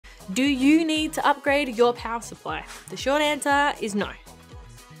Do you need to upgrade your power supply? The short answer is no.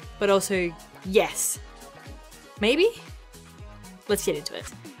 But also, yes. Maybe? Let's get into it.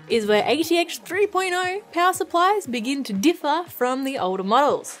 Is where ATX 3.0 power supplies begin to differ from the older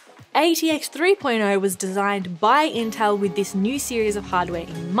models. ATX 3.0 was designed by Intel with this new series of hardware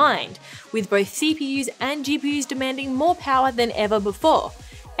in mind, with both CPUs and GPUs demanding more power than ever before.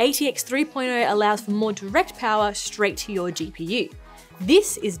 ATX 3.0 allows for more direct power straight to your GPU.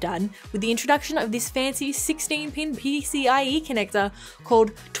 This is done with the introduction of this fancy 16-pin PCIe connector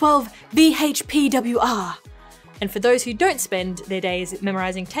called 12VHPWR. And for those who don't spend their days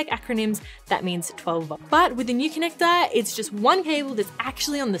memorizing tech acronyms, that means 12 volts. But with the new connector, it's just one cable that's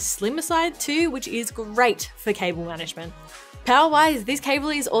actually on the slimmer side too, which is great for cable management. Power-wise, this cable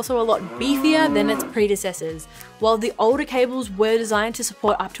is also a lot beefier than its predecessors. While the older cables were designed to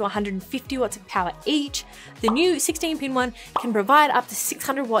support up to 150 watts of power each, the new 16-pin one can provide up to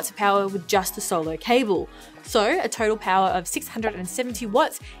 600 watts of power with just the solo cable. So a total power of 670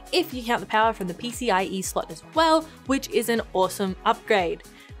 watts if you count the power from the PCIe slot as well, which is an awesome upgrade.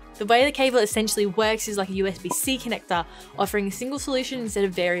 The way the cable essentially works is like a USB-C connector, offering a single solution instead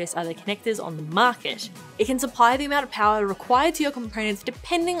of various other connectors on the market. It can supply the amount of power required to your components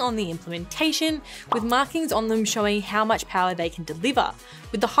depending on the implementation, with markings on them showing how much power they can deliver,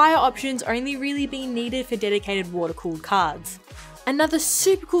 with the higher options only really being needed for dedicated water-cooled cards. Another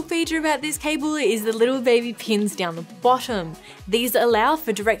super cool feature about this cable is the little baby pins down the bottom. These allow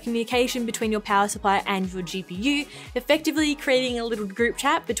for direct communication between your power supply and your GPU, effectively creating a little group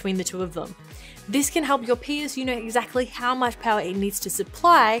chat between the two of them. This can help your PSU know exactly how much power it needs to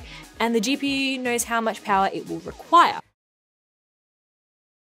supply, and the GPU knows how much power it will require.